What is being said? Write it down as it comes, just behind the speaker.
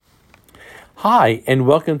Hi, and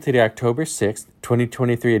welcome to the October 6th,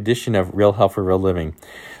 2023 edition of Real Health for Real Living.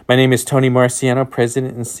 My name is Tony Marciano,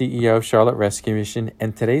 President and CEO of Charlotte Rescue Mission,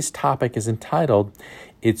 and today's topic is entitled,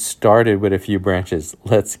 It Started with a Few Branches.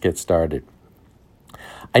 Let's get started.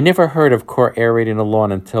 I never heard of core aerating a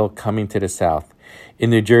lawn until coming to the South.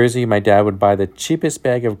 In New Jersey, my dad would buy the cheapest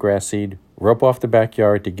bag of grass seed, rope off the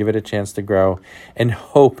backyard to give it a chance to grow, and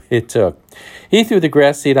hope it took. He threw the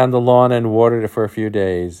grass seed on the lawn and watered it for a few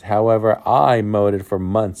days. However, I mowed it for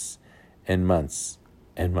months and months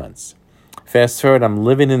and months. Fast forward, I'm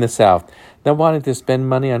living in the South. Not wanting to spend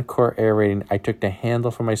money on core aerating, I took the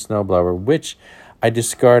handle from my snowblower, which I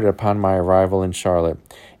discarded upon my arrival in Charlotte,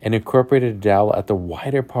 and incorporated a dowel at the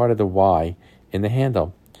wider part of the Y in the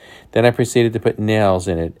handle. Then I proceeded to put nails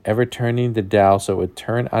in it, ever turning the dowel so it would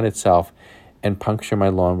turn on itself and puncture my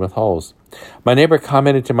lawn with holes. My neighbor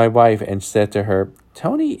commented to my wife and said to her,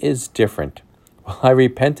 "Tony is different." Well, I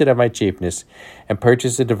repented of my cheapness and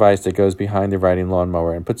purchased a device that goes behind the riding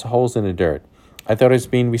lawnmower and puts holes in the dirt. I thought I was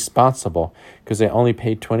being responsible because I only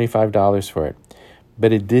paid $25 for it,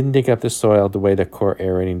 but it didn't dig up the soil the way that core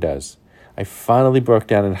aerating does. I finally broke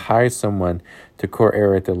down and hired someone to core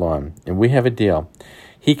aerate the lawn, and we have a deal.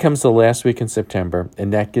 He comes the last week in September,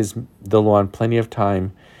 and that gives the lawn plenty of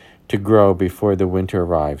time to grow before the winter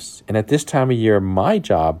arrives. And at this time of year, my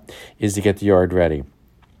job is to get the yard ready.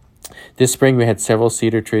 This spring, we had several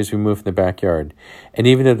cedar trees removed from the backyard, and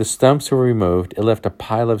even though the stumps were removed, it left a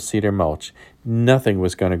pile of cedar mulch. Nothing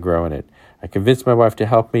was going to grow in it. I convinced my wife to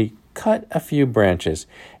help me cut a few branches,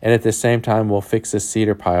 and at the same time, we'll fix the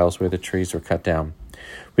cedar piles where the trees were cut down.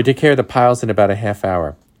 We took care of the piles in about a half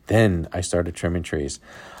hour. Then I started trimming trees.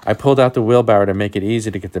 I pulled out the wheelbarrow to make it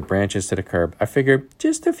easy to get the branches to the curb. I figured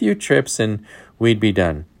just a few trips and we'd be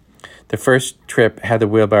done. The first trip had the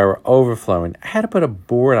wheelbarrow overflowing. I had to put a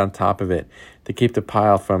board on top of it to keep the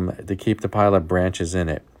pile of branches in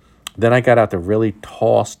it. Then I got out the really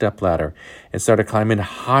tall stepladder and started climbing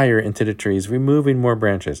higher into the trees, removing more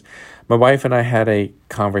branches. My wife and I had a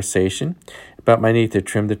conversation about my need to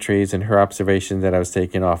trim the trees and her observation that I was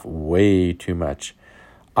taking off way too much.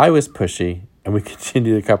 I was pushy, and we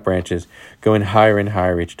continued to cut branches, going higher and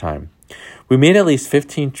higher each time. We made at least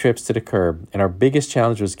 15 trips to the curb, and our biggest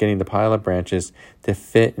challenge was getting the pile of branches to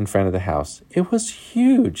fit in front of the house. It was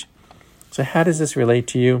huge. So how does this relate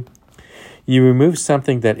to you? You remove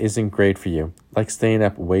something that isn't great for you, like staying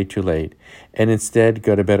up way too late, and instead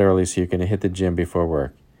go to bed early so you can hit the gym before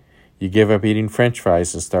work. You give up eating French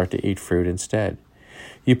fries and start to eat fruit instead.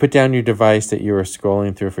 You put down your device that you are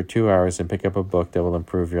scrolling through for 2 hours and pick up a book that will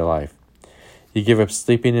improve your life. You give up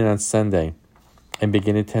sleeping in on Sunday and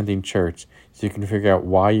begin attending church so you can figure out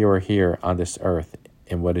why you are here on this earth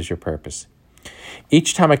and what is your purpose.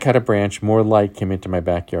 Each time I cut a branch, more light came into my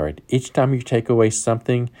backyard. Each time you take away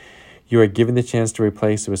something, you are given the chance to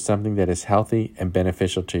replace it with something that is healthy and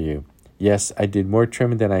beneficial to you. Yes, I did more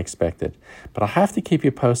trimming than I expected, but I'll have to keep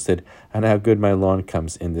you posted on how good my lawn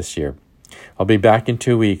comes in this year. I'll be back in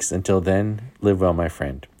 2 weeks. Until then, live well, my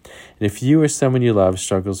friend. And if you or someone you love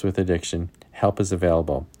struggles with addiction, help is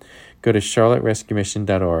available. Go to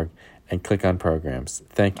charlotterescuemission.org and click on programs.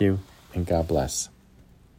 Thank you, and God bless.